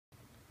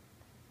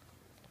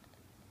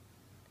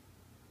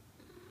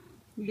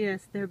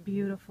Yes, they're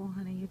beautiful,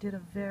 honey. You did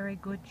a very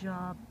good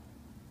job.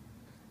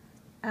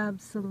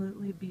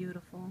 Absolutely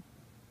beautiful.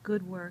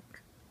 Good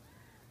work.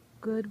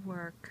 Good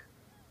work.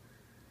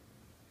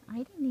 I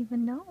didn't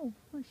even know.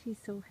 Oh, she's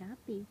so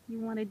happy. You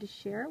wanted to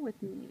share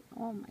with me.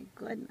 Oh my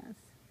goodness.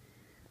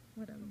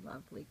 What a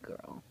lovely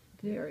girl.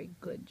 Very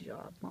good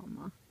job,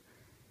 Mama.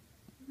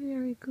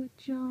 Very good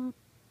job.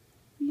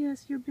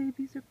 Yes, your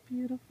babies are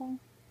beautiful.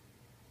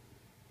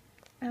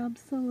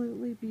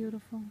 Absolutely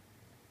beautiful.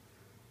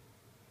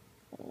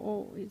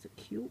 Oh, he's a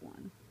cute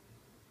one.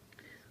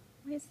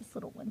 Why is this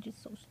little one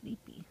just so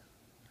sleepy?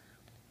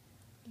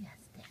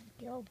 Yes,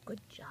 Daddy. Oh,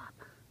 good job.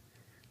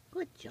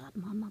 Good job,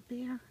 Mama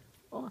Bear.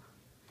 Oh,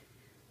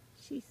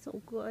 she's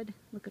so good.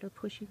 Look at her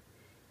pushing.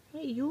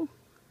 Hey, you.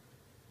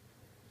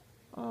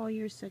 Oh,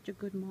 you're such a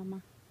good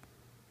mama.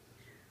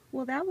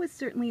 Well, that was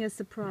certainly a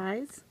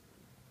surprise.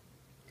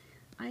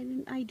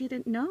 I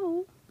didn't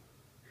know.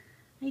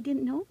 I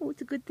didn't know.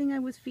 It's a good thing I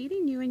was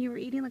feeding you and you were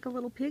eating like a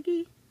little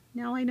piggy.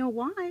 Now I know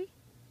why.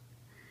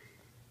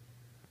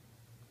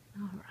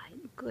 All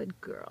right, good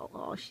girl.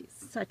 Oh, she's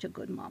such a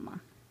good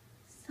mama.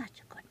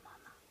 Such a good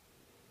mama.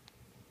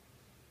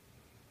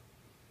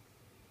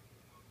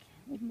 Okay,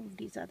 we'll move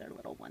these other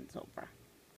little ones over.